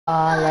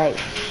like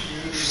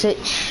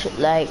search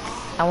like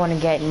I want to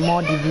get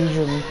more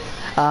division.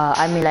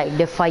 I mean like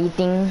the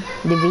fighting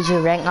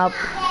division rank up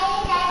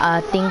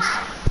things.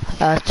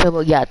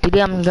 So yeah,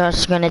 today I'm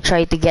just gonna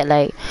try to get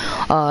like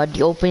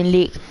the open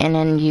league, and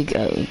then you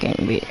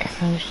can be.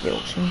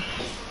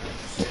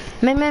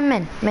 Man,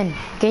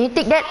 can you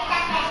take that?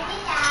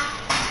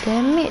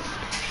 Damn it.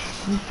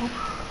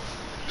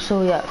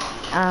 So yeah,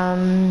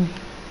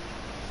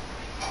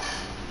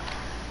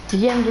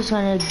 today I'm just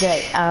gonna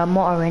get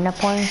more arena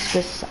points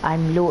because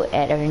I'm low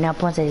at arena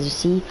points. As you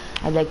see,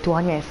 I have like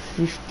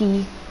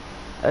 250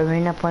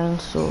 arena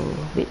points. So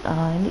wait,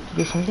 I need to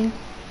do something.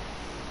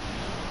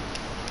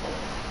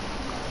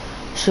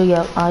 So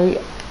yeah,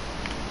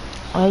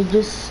 I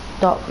just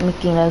stopped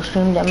making live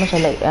stream that much.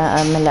 I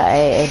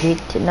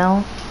edit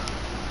now.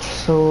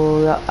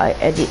 So yeah, I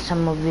edit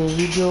some of the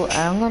video.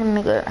 I'm gonna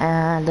make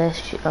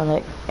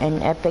like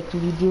an epic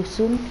video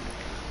soon.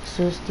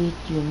 So stay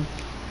tuned.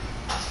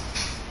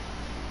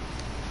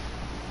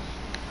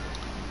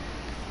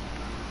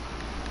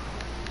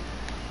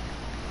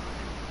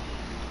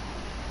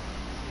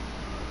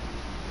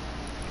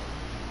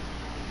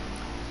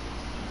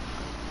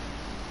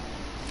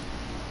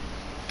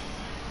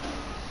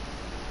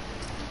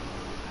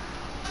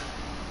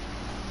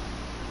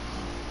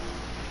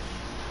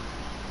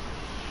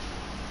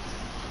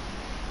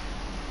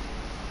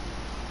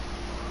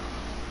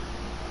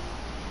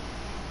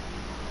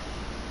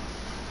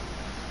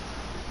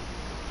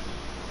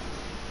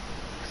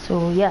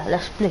 So yeah,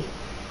 let's play.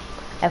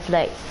 I've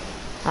like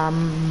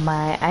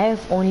I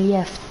only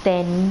have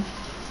 10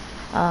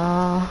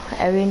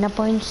 arena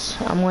points.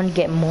 I'm gonna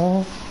get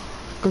more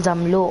because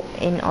I'm low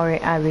in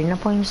arena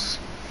points.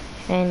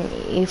 And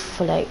if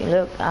like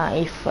look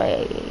if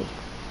I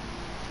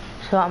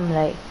so I'm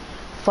like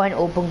find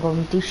open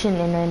competition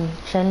and then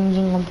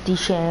challenging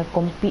competition and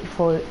compete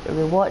for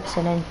rewards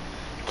and then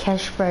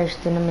cash prize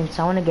tournaments.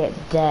 I want to get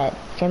that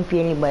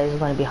champion, but it's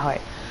gonna be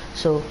hard.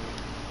 So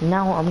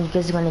now I'm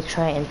just gonna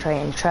try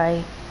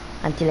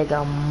until I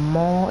got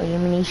more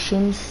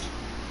eliminations.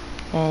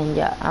 And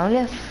yeah, I only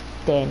have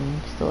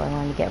 10, so I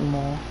want to get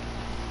more.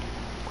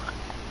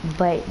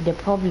 But the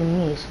problem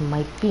is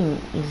my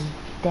ping is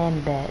damn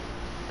bad,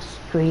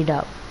 straight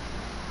up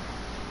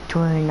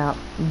turn up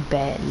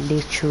bad,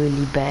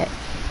 literally bad.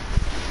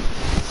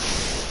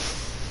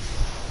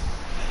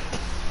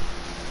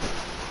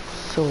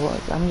 So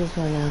I'm just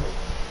gonna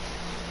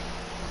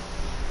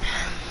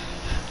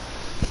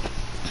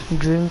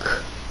drink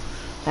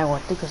my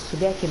water because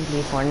today I can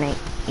play Fortnite.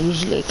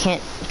 Usually I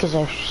can't because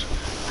I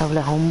have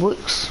like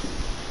homeworks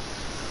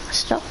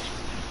stuff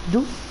to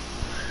do,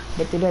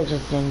 but today I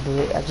just didn't do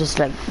it. I just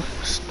like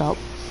stop.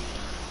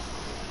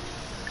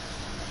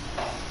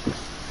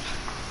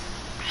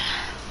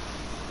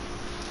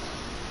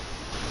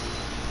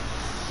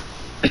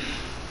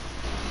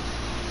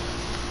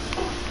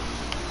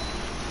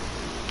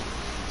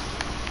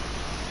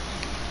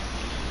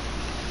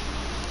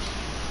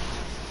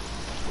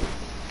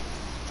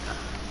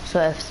 So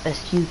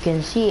as you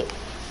can see,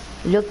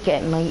 look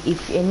at my,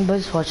 if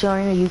anybody's watching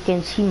right now, you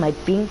can see my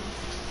ping,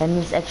 and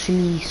it's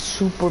actually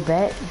super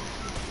bad.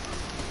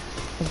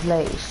 It's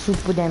like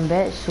super damn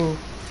bad. So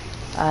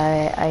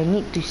I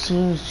need to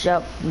change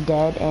up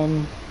that.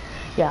 And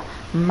yeah,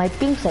 my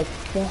ping's like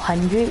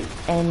 400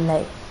 and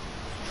like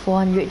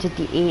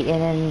 438,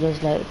 and then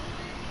just like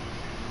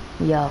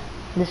yeah,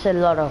 there's a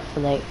lot of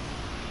like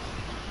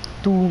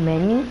too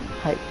many.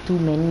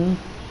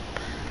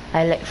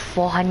 I like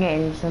 400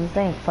 and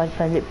sometimes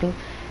 500 ping.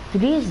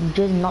 Today is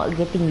just not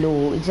getting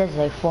low. It's just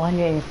like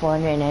 400 and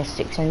 400 and then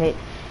 600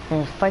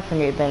 and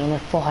 500 back and then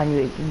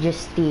 400. You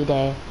just stay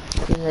there.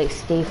 Just like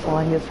stay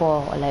 400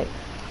 for like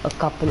a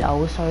couple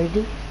hours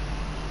already.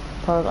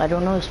 Probably, I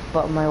don't know, it's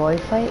about my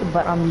Wi-Fi,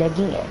 but I'm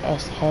lagging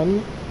as hell.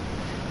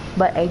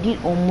 But I did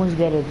almost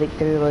get a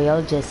victory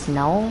royale just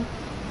now,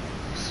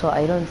 so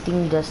I don't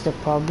think that's the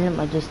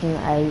problem. I just think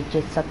I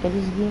just suck at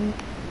this game.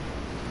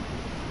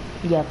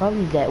 Yeah,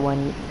 probably that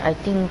one. I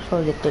think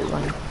for the third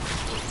one.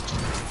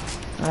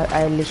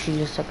 I literally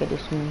just suck at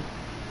this one.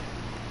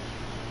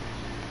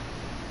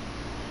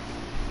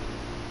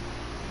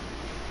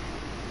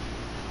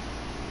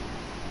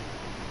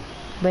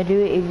 By the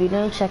way, if you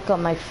don't check out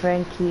my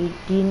friend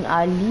Kaden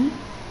Ali,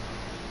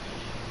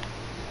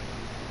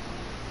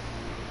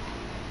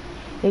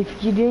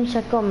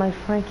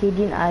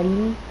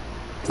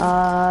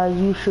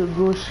 you should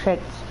go check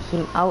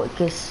him out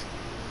because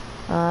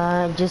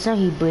just now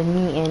he burned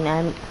me,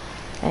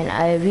 and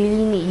I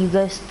really need you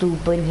guys to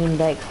burn him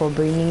back for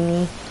burning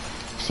me.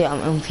 Say I'm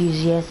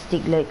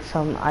enthusiastic like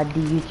some other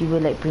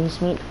YouTuber like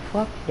Prince Mate.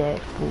 Fuck that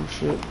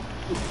bullshit.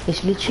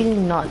 It's literally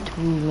not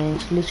true, man.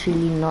 It's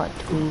literally not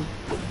true.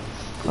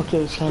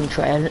 Okay, it's kinda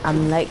true.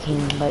 I'm like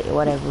him, but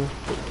whatever.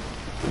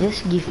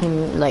 Just give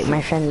him like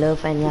my friend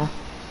love, and yeah,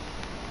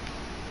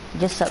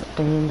 just up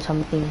to him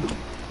something.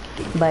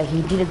 But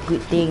he did a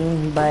good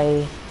thing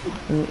by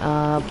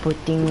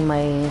putting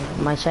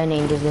my channel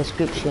in the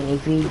description.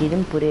 If he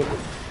didn't put it,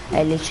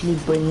 I literally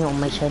burn him on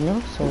my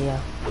channel. So yeah.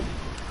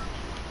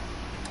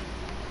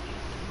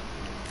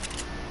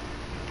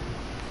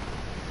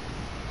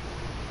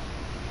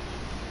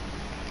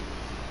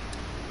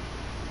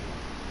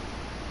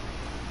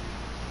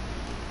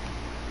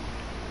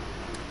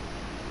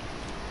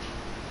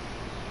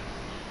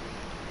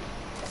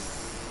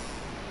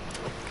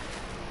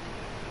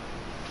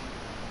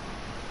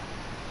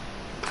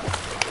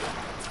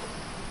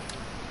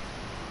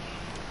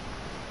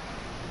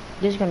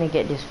 Just gonna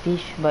get this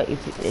fish, but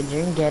if I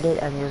didn't get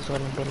it, I'm just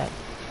gonna be like,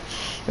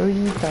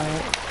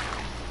 retard.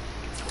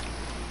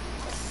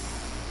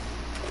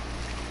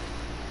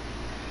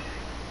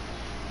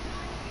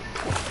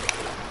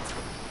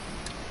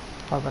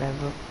 Or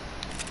whatever.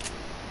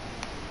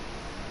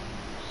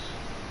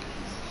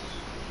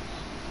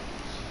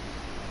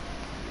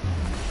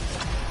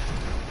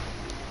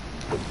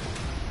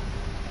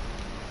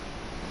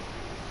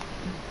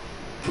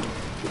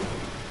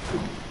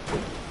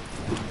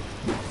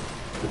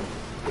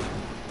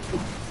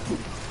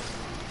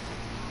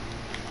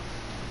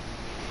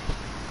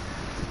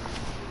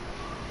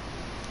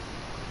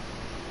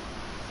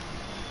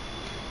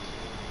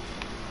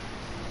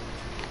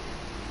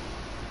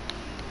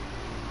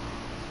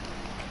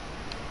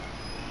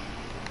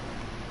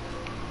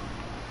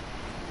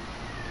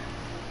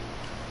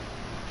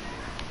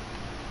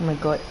 Oh my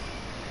god.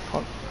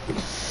 Fuck.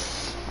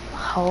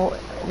 How?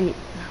 Wait.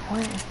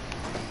 What?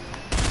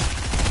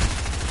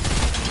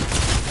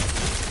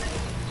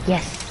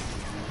 Yes.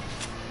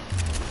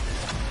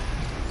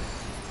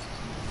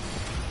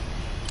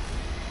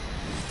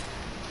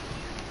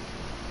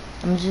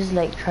 I'm just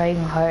like trying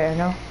hard, I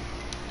know.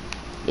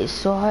 It's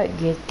so hard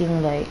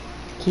getting like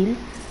kill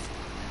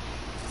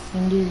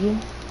in this game.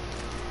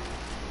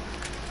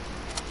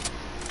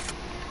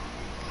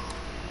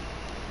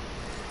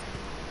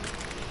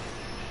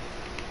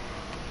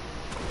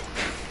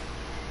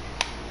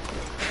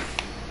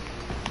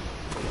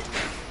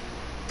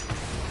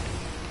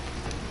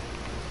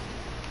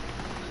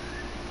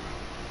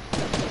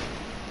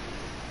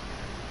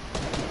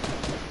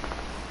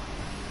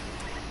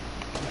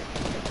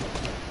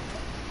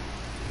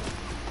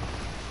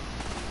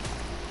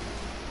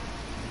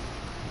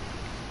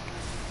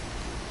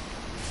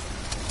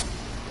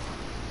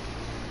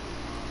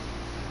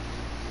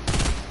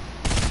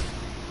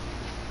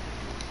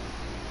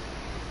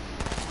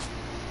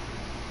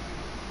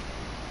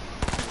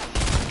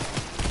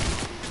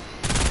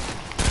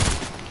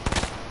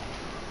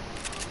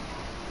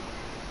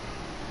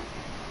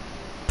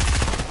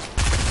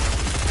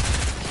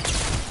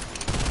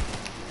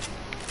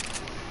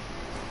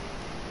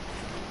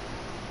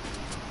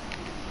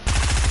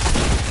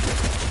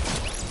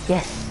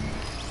 Yes,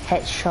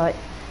 headshot.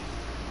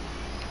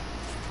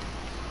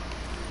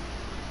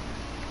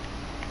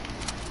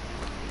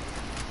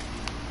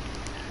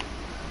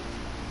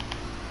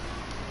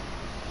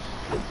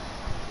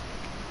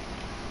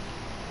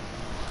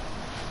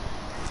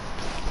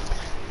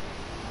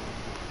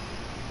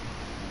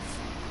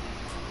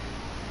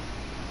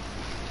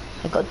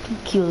 I got 2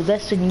 kills.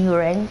 That's the new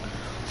rank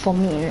for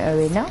me in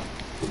arena.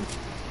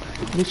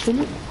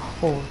 Literally.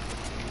 Oh.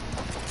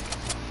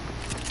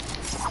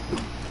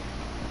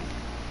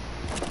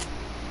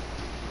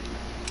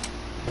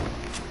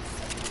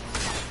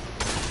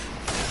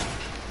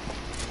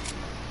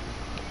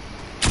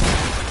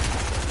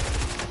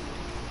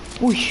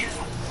 Whoosh.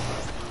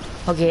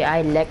 Okay,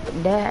 I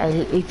lagged there.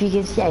 If you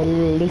can see, I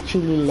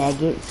literally lag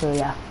it. So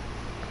yeah,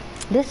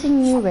 that's a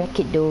new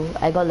record though.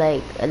 I got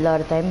like a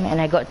lot of time,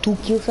 and I got 2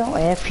 kills now. I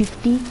have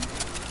 50.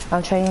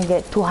 I'm trying to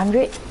get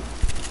 200.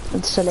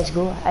 So let's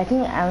go. I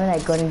think I'm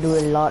like gonna do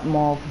a lot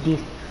more of this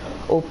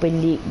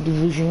open league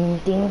division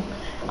thing,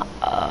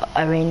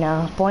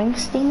 arena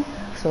points thing.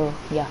 So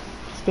yeah,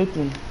 stay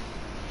tuned.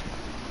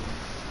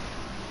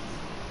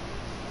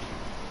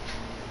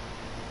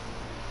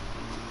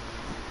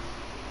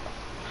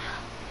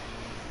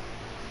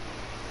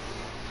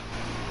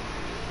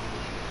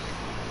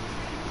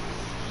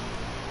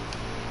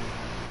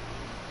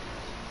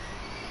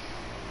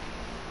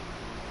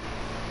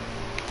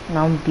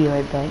 Now I'll be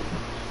right back.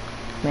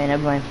 Man,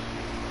 never mind.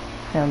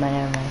 Never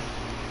mind.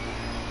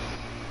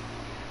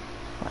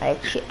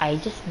 Actually, I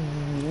just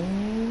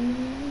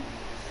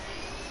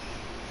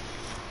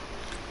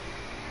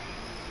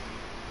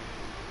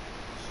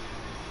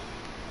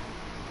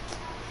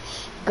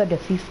got the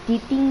 50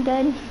 thing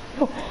done.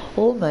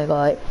 Oh my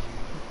god.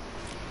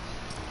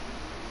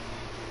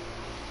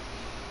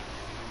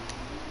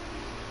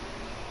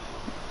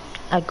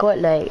 I got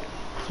like,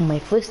 for my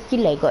first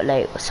kill, I got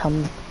like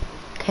some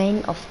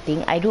kind of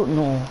thing. I don't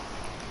know.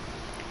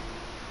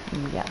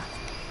 Yeah.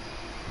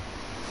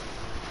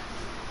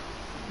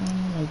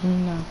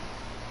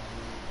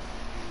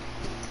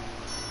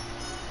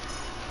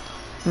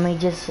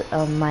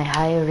 My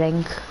high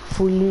rank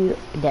fully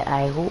that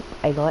I hope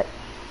I got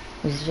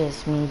is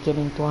just me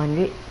getting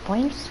 200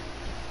 points,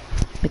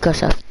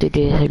 because after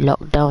the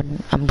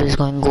lockdown I'm just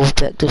going to go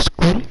back to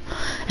school,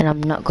 and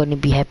I'm not going to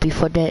be happy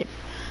for that,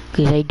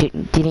 because I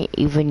didn't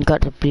even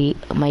got to play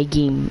my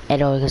game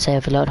at all because I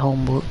have a lot of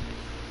homework.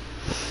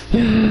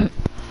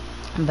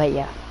 But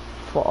yeah,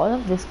 for all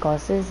of these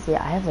courses,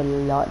 yeah, I have a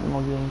lot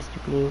more games to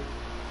play.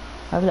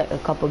 I have like a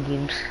couple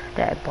games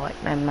that I bought,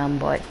 my mom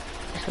bought.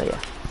 So yeah.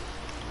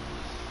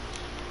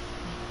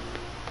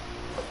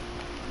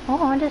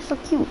 Oh, that's so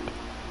cute.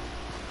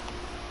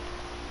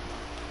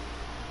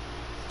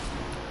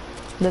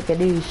 Look at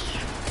this.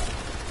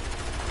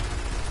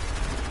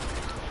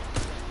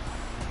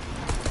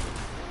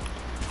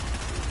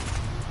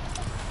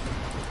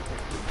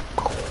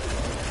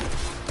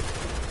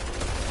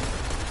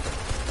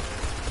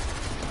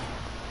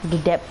 the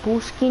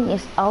Deadpool skin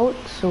is out,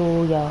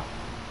 so yeah.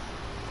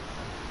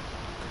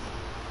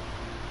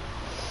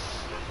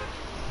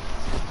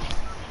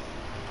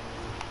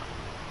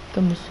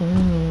 Come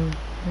soon.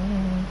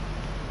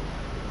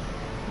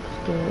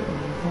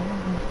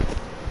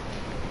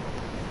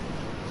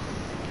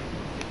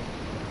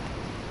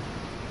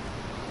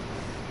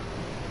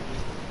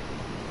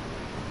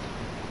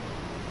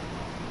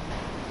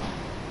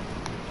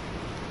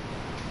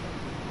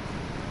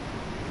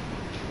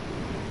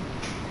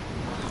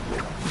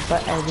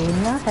 But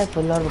Arena have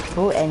a lot of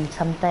pro and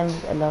sometimes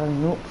a lot of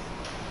noobs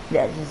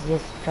that is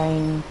just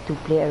trying to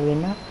play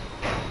Arena.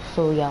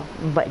 So yeah,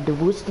 but the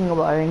worst thing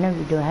about Arena,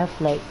 we don't have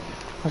like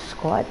a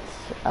squads.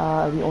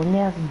 We only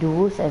have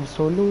duos and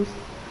solos.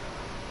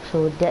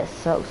 So that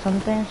sucks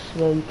sometimes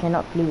where we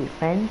cannot play with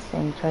friends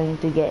and trying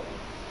to get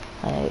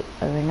like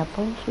Arena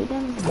points with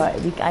them.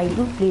 But I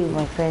do play with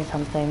my friends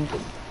sometimes,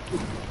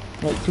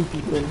 like 2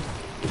 people.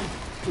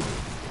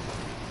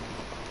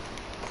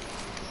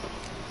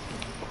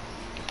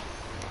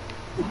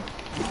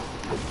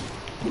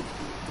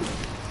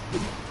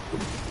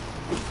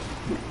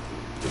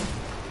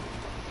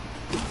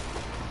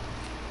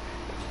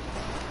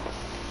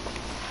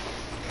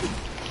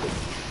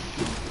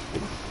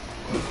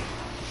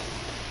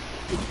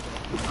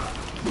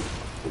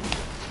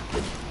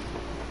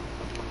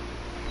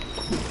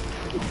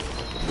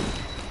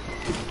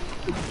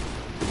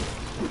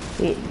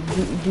 Wait,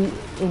 do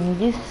in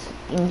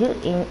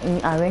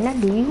Arena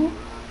do you?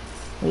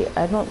 Wait,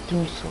 I don't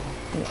think so.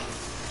 Wait,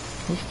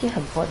 you still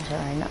have bots in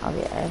Arena?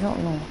 Wait, I don't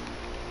know.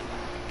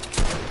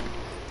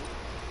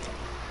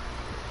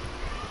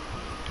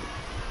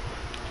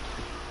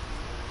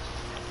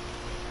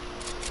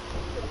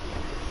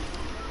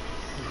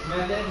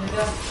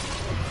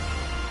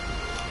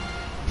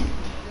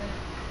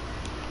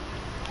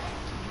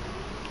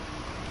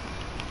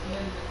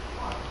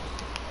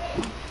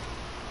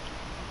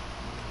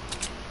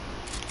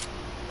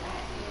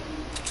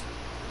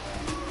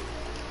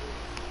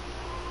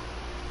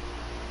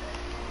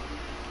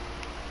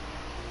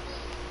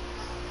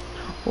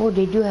 Oh,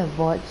 they do have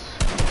bots.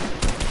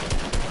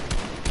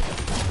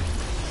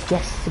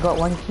 Yes, got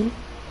 1 kill.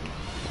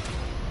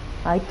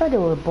 I thought they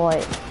were bot.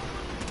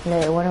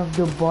 Like one of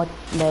the bot,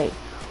 like,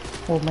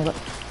 oh my god,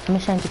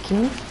 someone's trying to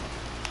kill me.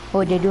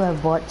 Oh, they do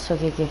have bots.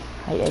 Okay,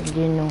 I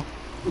didn't know.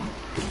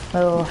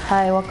 Oh,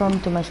 hi, welcome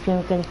to my stream.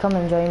 You can come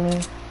and join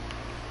me.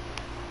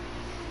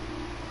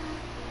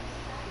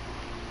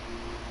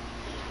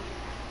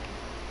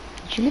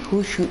 Actually,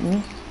 who shoot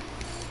me?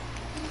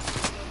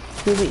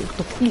 Wait,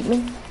 the flip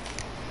man.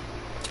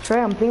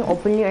 Sorry, I'm playing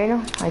openly right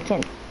now. I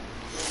can't.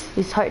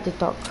 It's hard to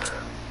talk.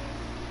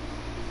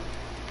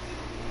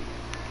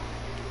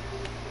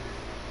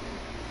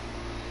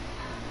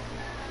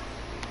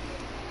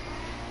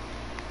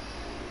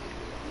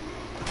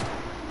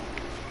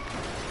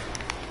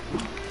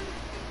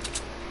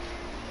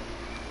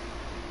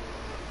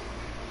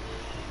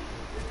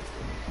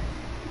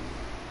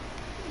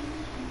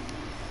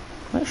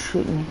 What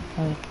shoot me?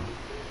 Oh.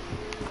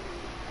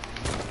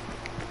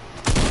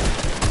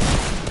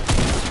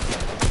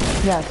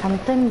 Yeah,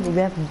 sometimes we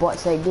have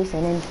bots like this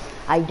and then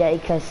I die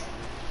because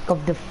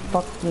of the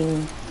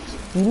fucking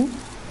skin.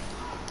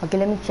 Okay,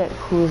 let me check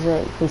who's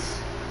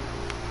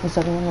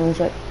talking. Let me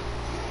check.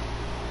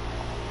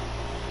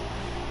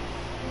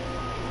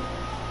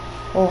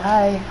 Oh,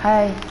 hi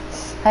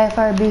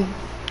Farby.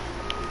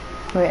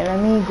 Wait, let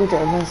me go to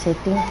advanced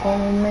setting for a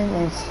moment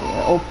and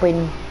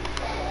open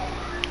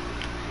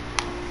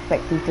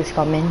spectators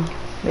comment.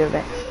 We're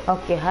back.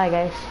 Okay, hi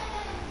guys.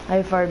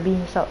 Hi Farby,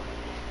 what's up?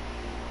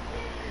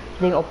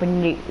 Playing open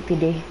league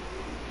today.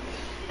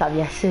 Tak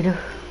biasa tu.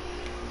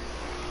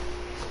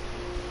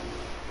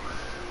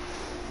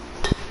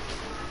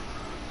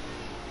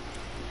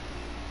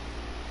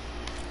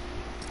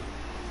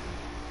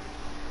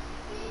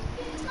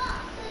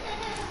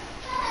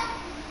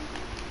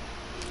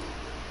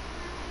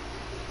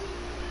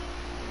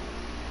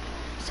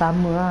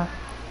 Sama lah.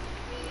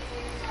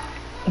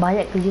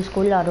 Banyak kerja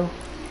sekolah tu.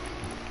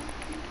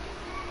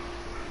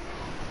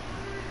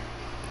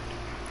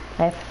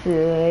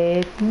 F880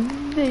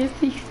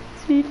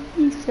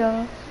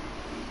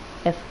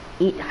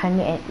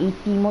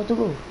 more to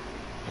go.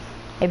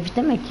 Every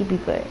time I kill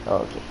people.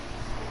 Oh, okay.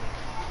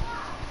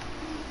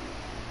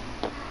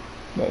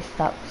 That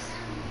sucks.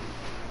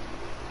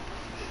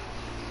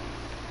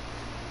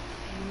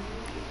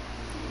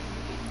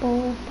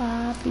 Oh,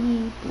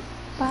 papi,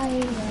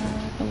 papaya.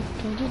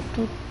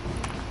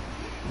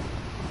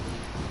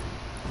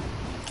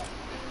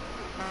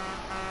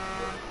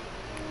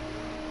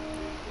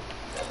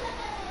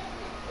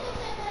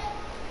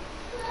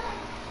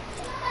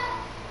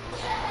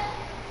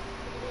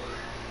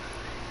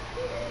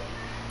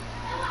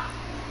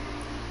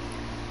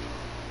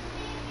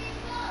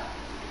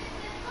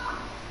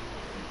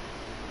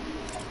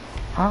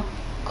 Ha?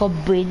 Kau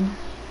burn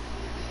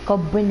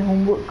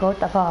homework kau,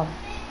 tak faham.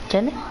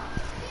 Macam mana?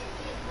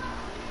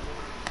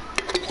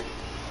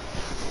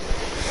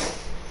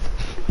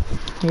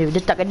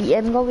 Dia tak kat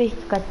DM kau weh.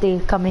 Kata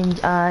come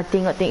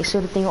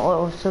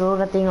tengok suruh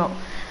orang tengok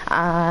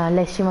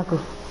live stream aku.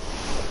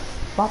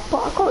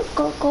 Bapak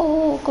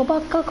kau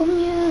bakar kau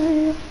punya.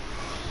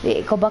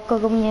 Kau bakar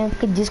kau punya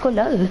kerja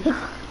sekolah ke?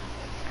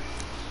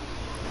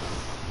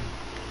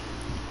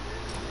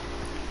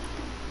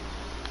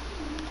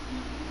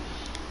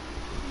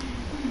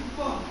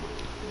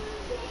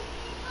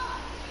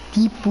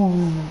 Tipu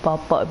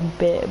bapak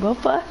bebek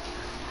bapak.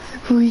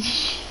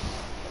 Huish.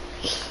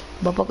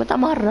 Bapak kau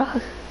tak marah.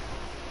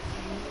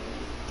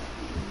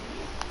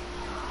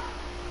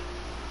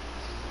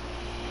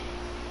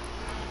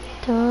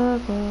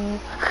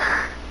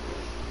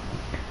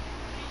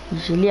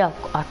 Usually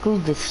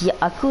aku je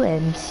siap. Aku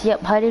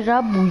siap hari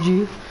Rabu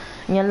je.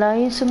 Yang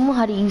lain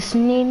semua hari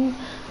Isnin.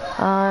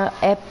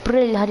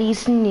 April hari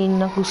Isnin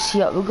aku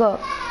siap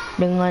juga.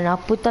 Dengan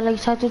apa tak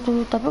lagi satu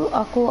tu. Tapi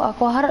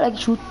aku harap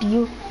lagi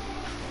cuti tu.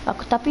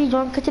 Tapi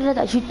orang kecil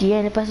dah tak cuti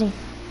kan lepas ni.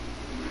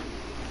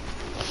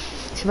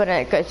 Sebab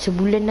nak kat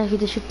sebulan dah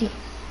kita cuti.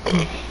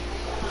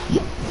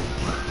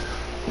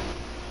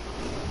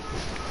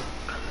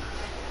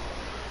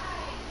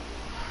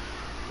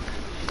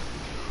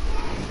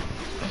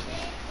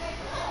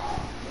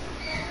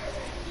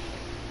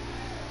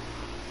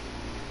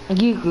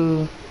 Lagi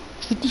ke?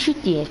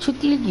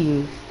 Cuti lagi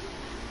ke?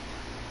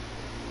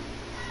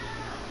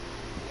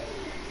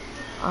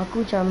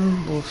 Aku macam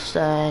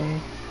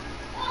bosan.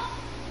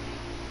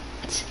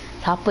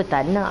 Siapa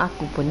tak nak,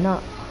 aku pun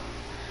nak.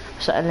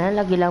 Soalnya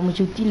lagi lama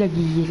cuti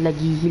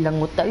lagi hilang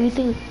otak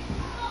kita.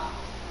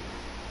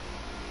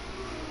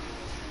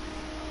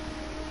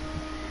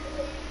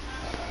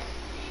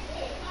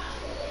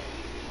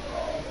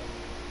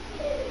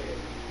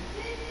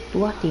 Tu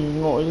lah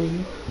tengok je.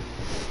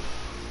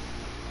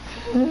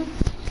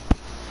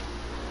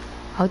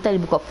 Aku tak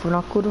boleh buka phone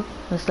aku tu.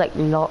 It's like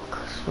lock.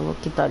 So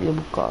kita tak boleh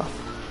buka.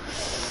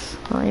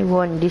 I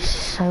want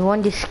this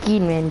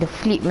skin man. The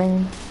flip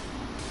man.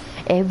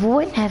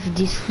 Everyone have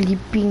this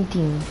flipping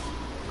thing.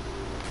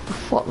 The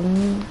fuck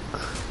man.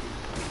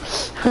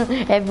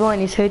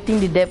 Everyone is hurting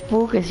the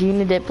Deadpool because you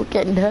know Deadpool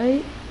can't die.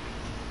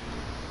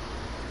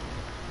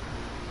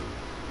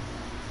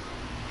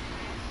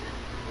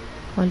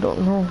 I don't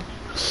know.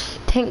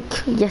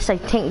 Yes, I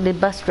thank the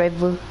bus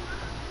driver.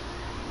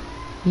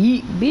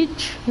 Yeet,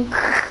 bitch.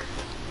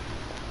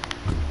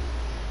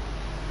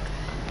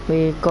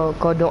 Weh, kau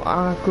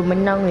doa aku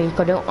menang weh.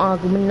 Kau doa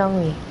aku menang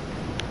weh.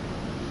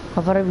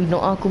 Farabi,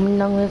 doa aku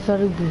menang weh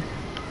Farabi.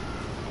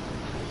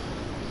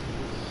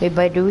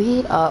 By the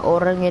way,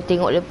 orang yang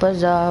tengok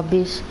lepas dah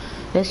habis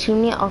live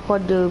stream ni, aku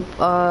ada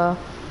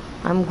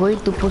I'm going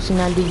to post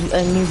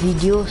a new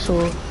video, so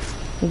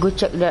go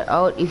check that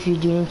out if you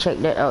didn't check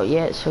that out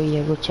yet. So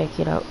yeah, go check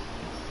it out.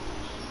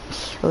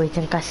 Oh,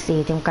 terima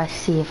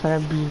kasih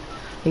Farabi.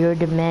 You're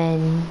the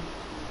man.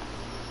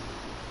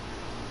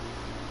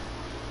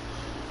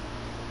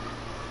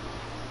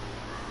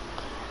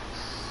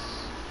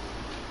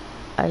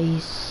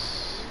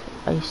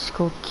 Ice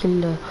cold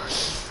killer.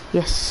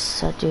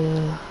 Yes, ada.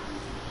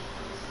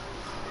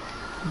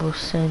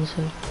 Bosan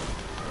je.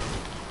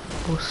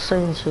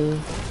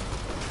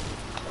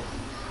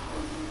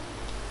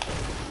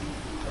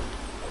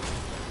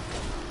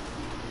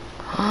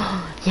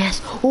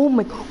 Yes. Oh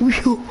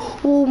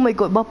my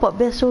god, bapak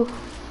best so.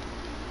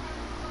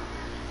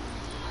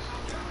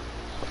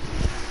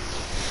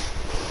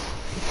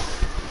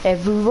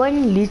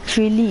 Everyone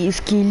literally is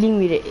killing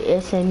with the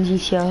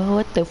SMG sia.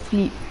 What the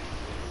flip.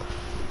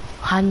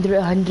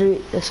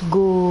 100, let's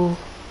go.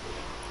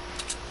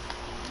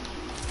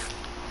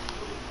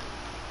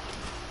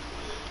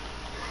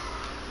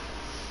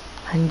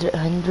 Hundred,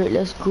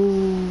 let's go.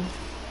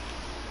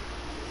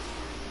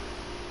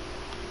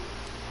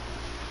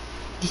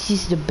 This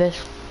is the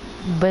best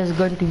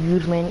gun to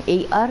use man.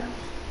 AR,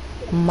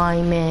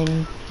 my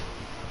man.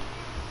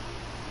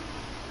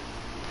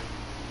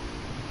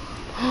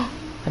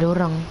 Ada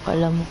orang kat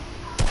dalam.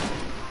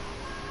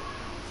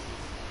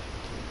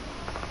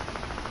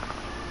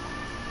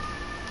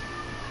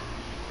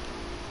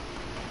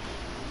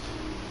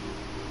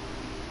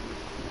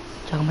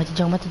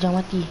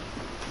 Jangan mati.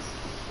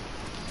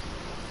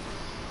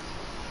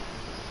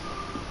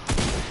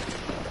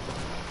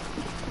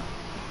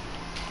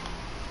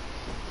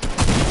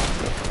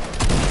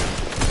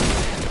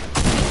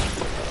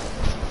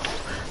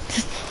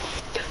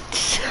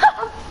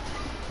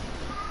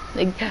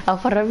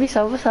 Farabi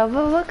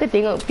sabar ke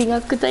tengok ping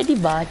aku tadi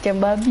macam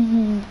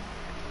babi.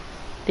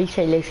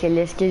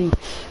 Sekali.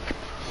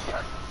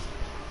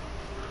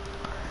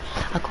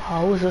 Aku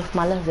haus,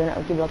 malas dah nak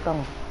pergi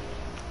belakang.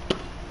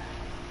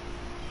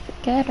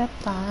 Get up,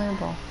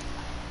 Bible.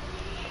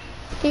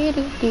 Oh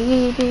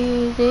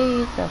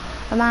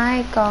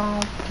my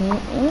God.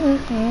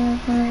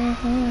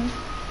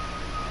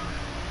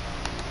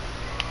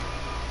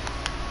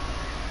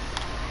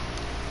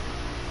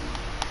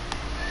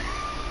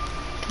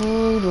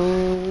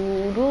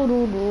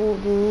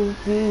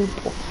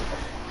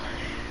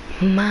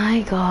 My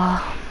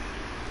God.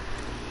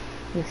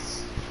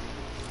 Yes.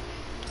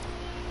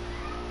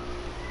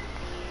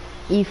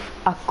 If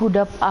aku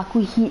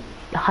hit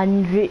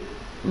 100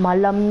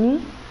 malam ni,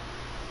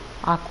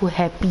 aku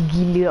happy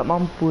gila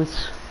nak mampus.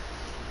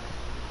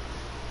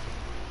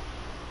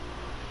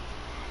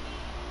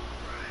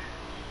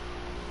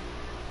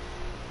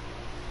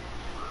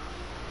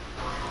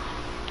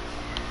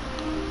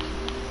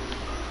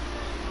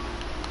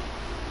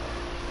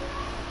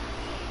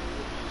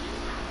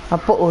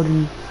 Apa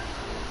Ori?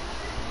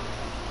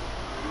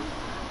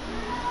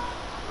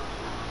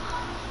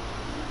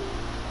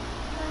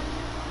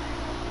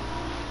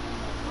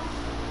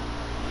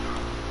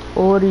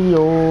 Ori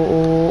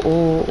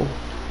oh.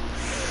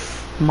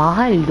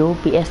 Mahal doh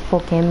PS4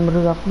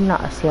 kamera, aku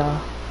nak sia.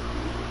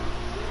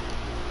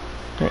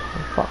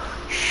 Fuck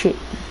shit.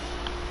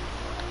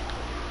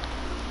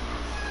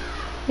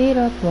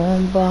 Tidak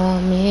bomba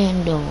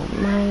mendo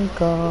my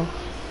god.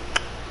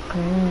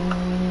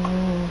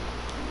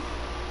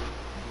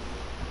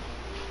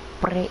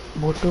 Prek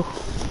bodoh.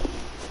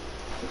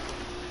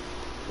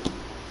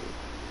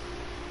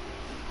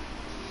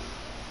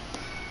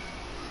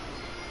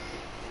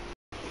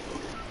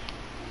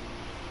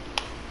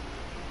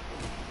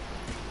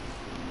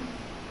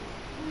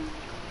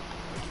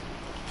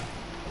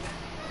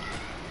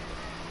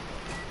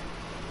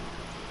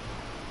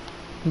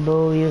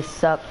 Bro, you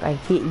suck. I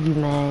hate you,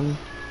 man.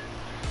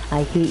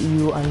 I hate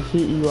you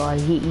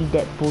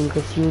Deadpool,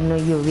 cause you know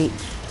you're rich.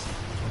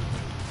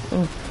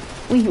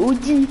 Wait,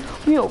 OG.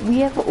 We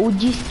have an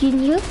OG skin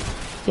here.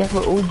 We have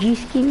an OG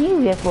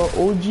skin here.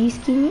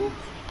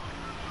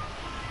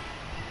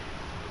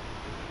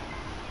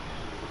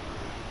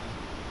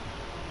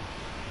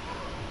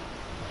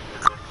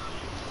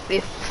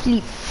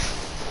 Flip.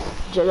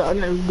 Jalan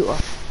nak duduk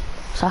ah.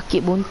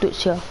 Sakit buntut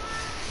sia.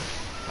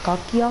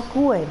 Kaki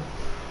aku kan.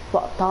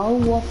 Tak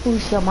tahu apa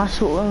sia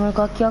masuk dengan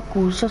kaki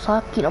aku. Sia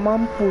sakit nak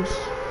mampus.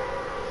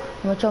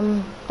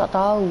 Macam tak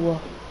tahu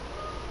lah.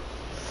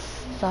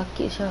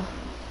 Sakit sia.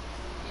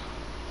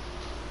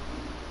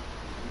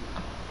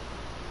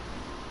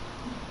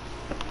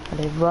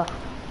 Whatever.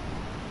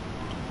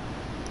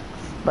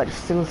 But it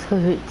still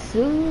hurts.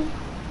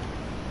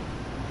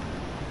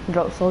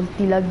 Drop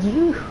salty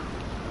lagi.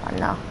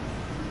 Mana?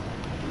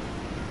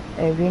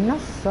 Arena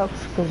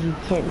sucks because you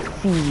can't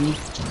feel.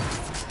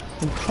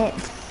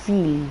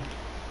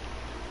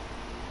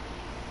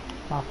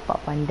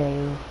 Bapak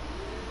pandai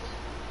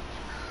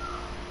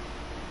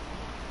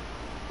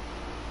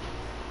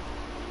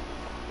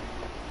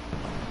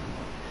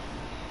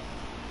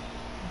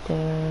tu.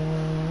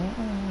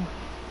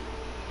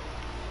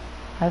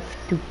 Have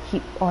to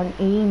keep on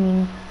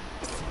aiming.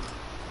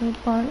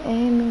 Keep on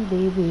aiming,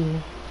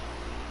 baby.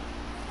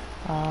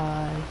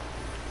 I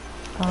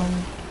come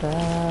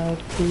back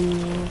to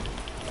you.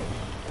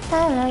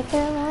 I like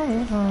it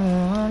when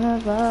you wanna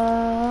go.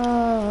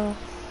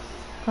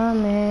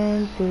 Come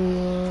into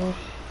you.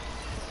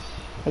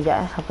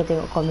 Sekejap aku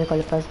tengok komen kau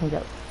lepas ni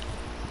sekejap.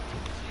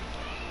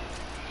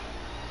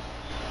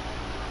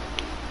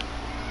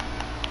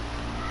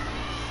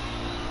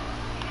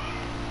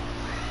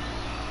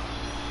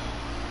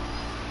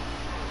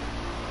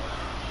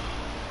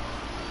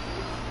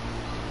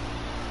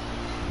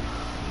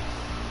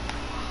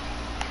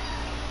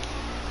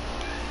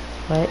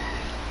 What?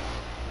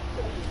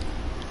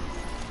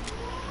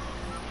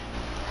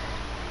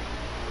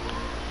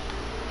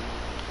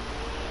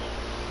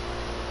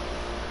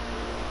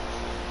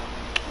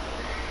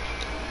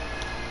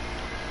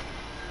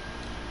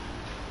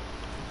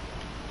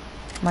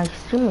 My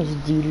stream is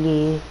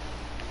delay.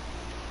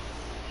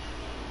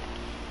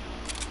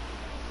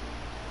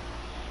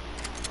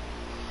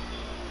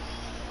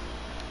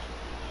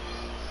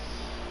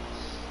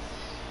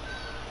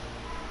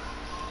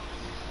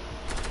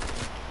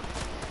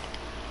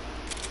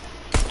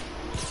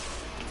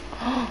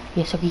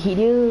 Yes, aku hit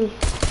dia.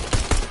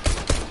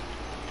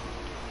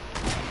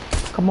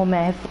 Come on,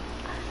 man.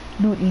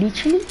 Dude,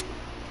 literally.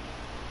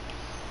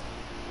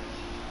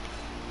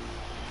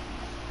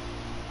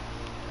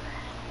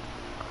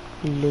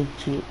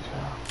 Legit.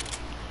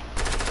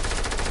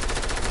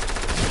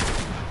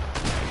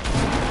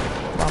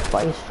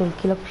 Bapak is full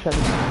kill aku siap.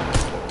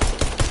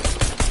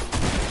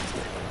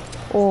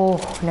 Oh,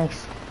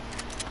 nice.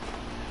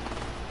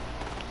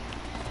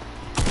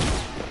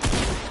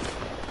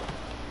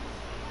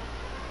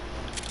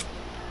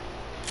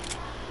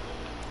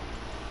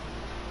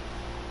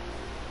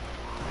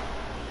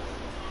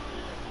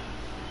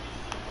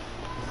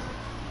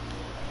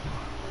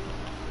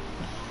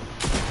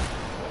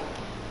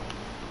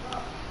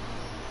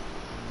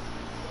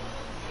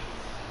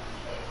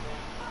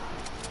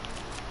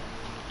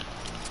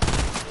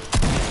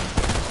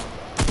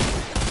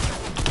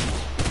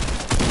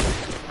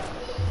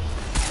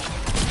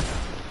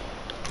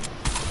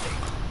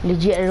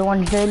 Legit, I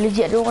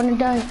don't want to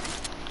die.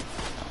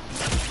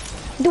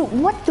 Dude,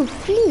 what the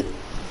flip?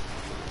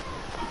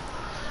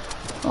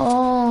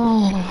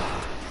 Oh.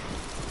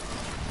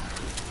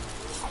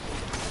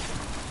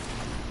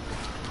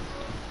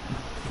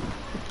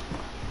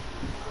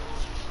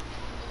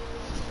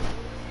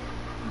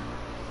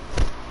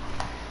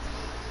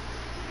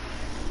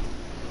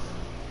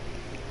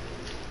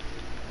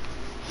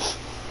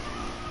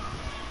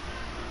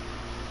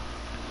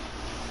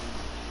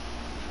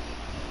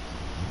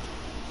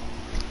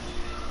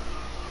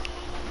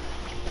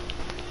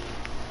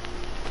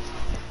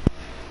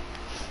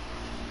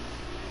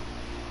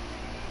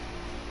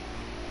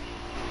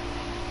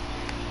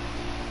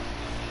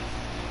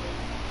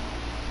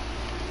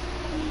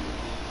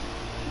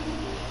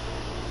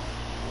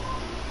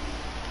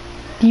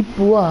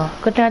 Tipu lah.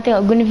 Kau tengah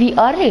tengok guna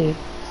VR ke?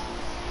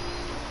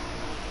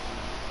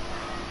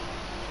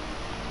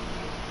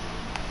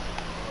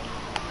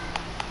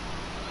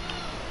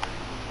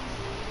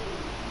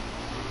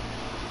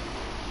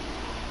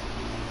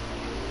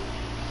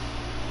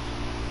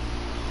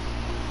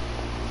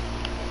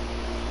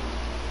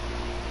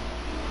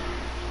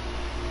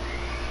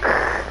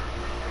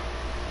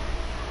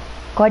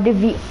 Kau ada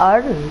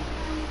VR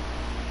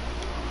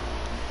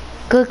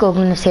ke kau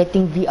guna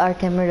setting VR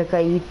kamera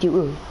dekat YouTube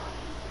ke?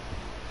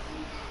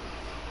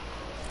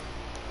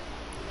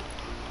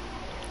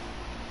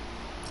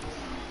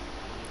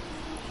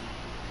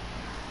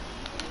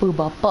 Apa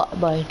bapak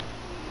boy?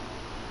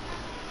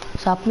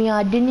 Siapa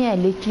yang ada ni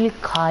literally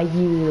kaya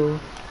tu.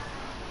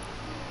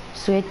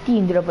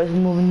 Sweaty untuk dapat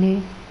semua benda.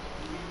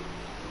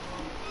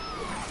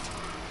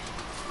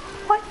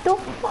 What the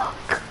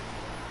fuck?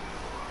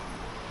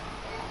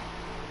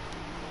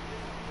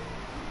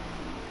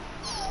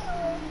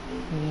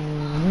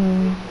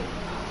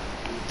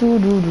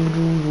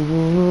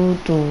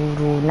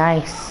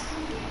 Nice.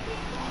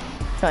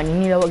 Tak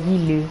ni lawak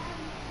gila.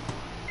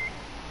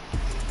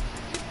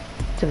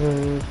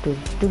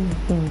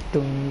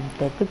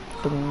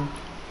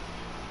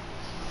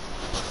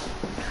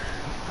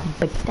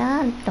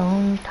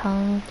 Betantong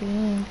tong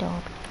ting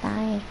dong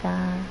petai ka.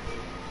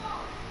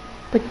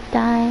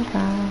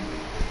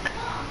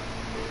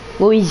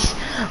 Uish,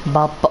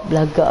 bapak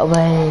belagak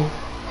baik.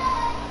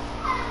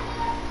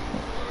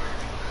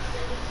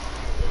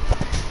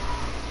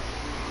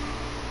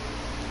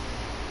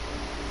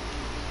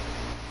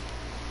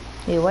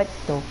 Hey, what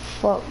the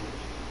fuck?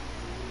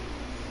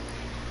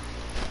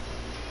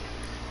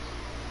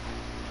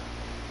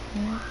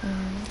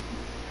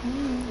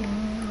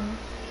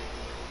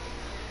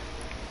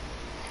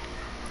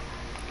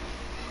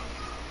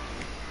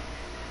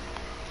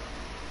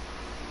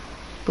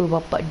 Apa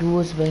bapak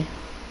dua sebenarnya?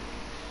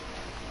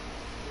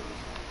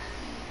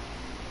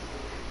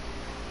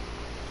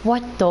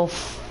 What the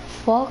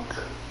fuck?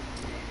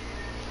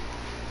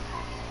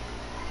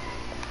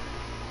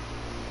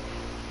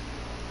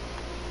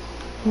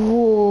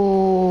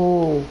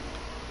 Whoa,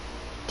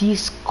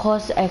 this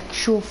cost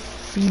actual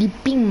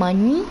flipping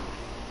money.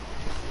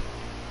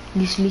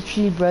 This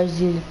literally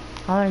Brazil.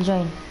 I wanna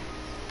join.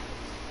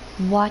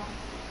 What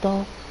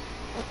the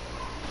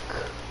fuck?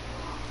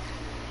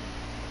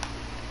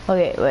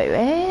 Okay,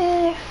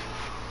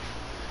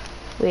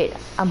 wait,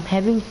 I'm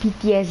having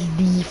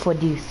PTSD for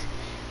this.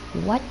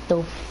 What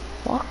the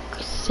fuck?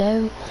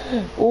 So,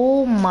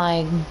 oh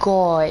my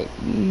god,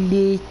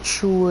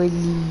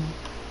 literally.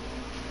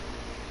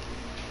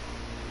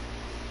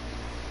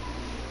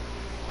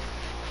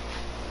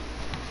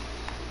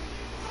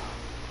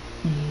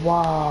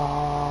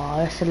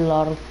 Wow, that's a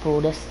lot of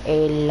pro. That's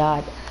a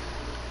lot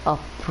of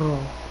pro.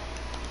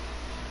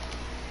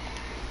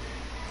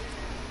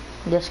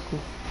 That's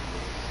cool.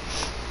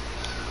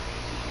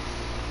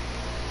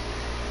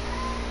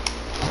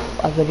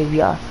 Agak dia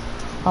biar.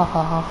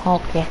 Hahaha,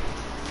 okay.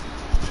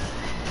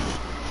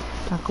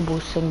 Aku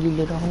bosan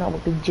gila dah nak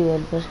buat kerja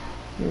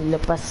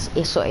lepas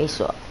esok.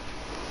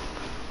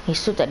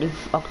 Esok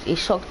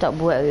aku tak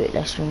buat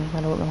livestream. I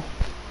don't know.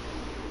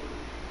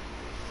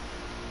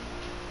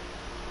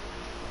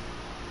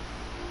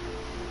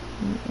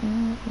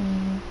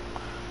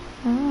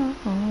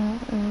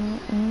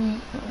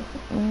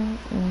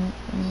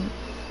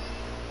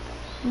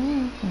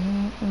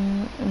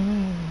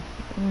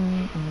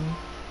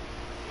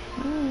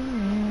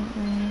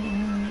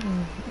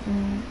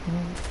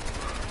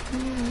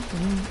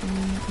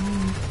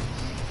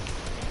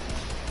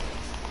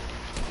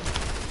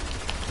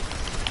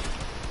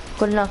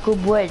 Kau nak aku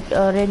buat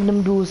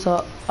random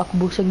dosa. Aku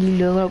bosan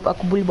gila.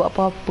 Aku boleh buat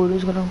apa-apa tu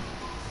sekarang.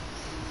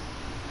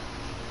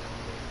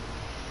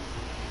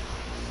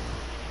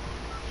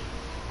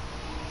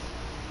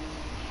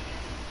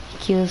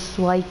 Kills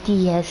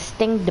YT has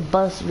sting the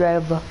bus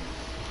driver.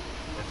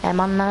 Am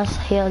I nice?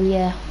 Hell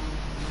yeah.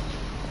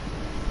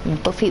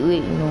 Perfect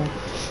weight, no.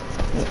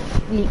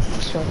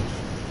 Sorry.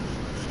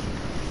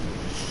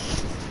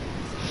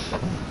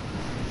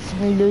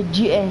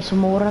 Legit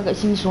semua orang kat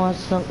sini semua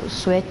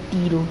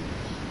sweaty tu.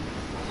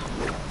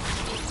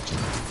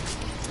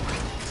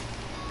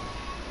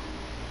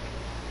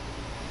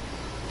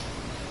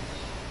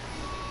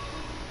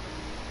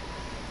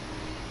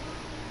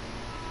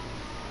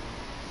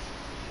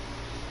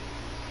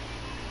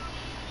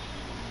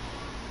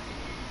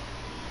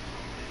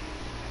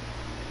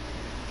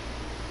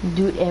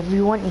 Dude,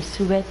 everyone is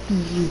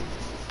sweaty.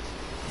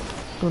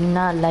 Do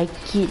not like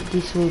it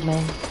this way,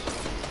 man.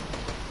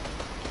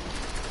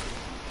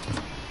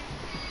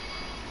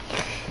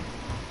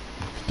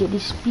 Get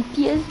this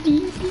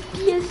PTSD.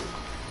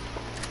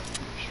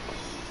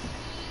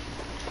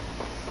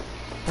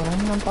 Orang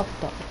ni nampak aku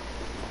tak?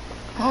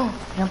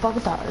 Nampak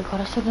aku tak? Kau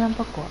rasa dia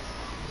nampak aku?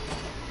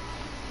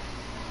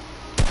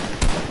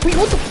 Wait,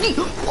 what the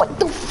fuck? What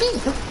the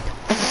fuck?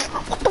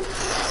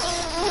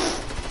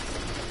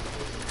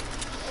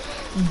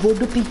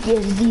 Bodoh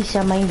PTSD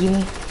siapa main game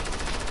ni.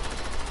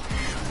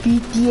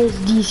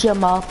 PTSD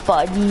siapa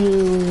bapak dia.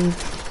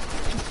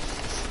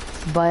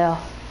 Bayar.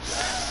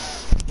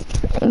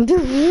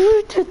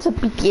 Itu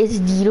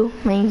PTSD tu.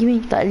 Main game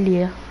ni tak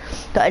boleh lah.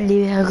 Tak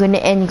boleh. Aku kena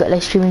end kat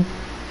live stream.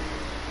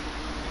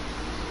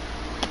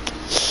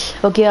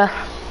 Okay lah.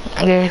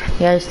 Okay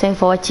guys, thanks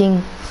for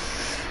watching.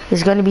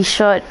 It's gonna be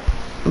short,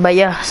 but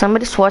yeah,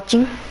 somebody's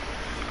watching.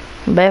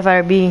 Bye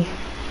FRB.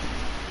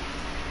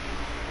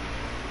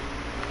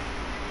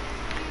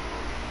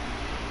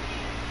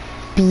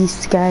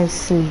 Peace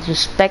guys, with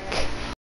respect.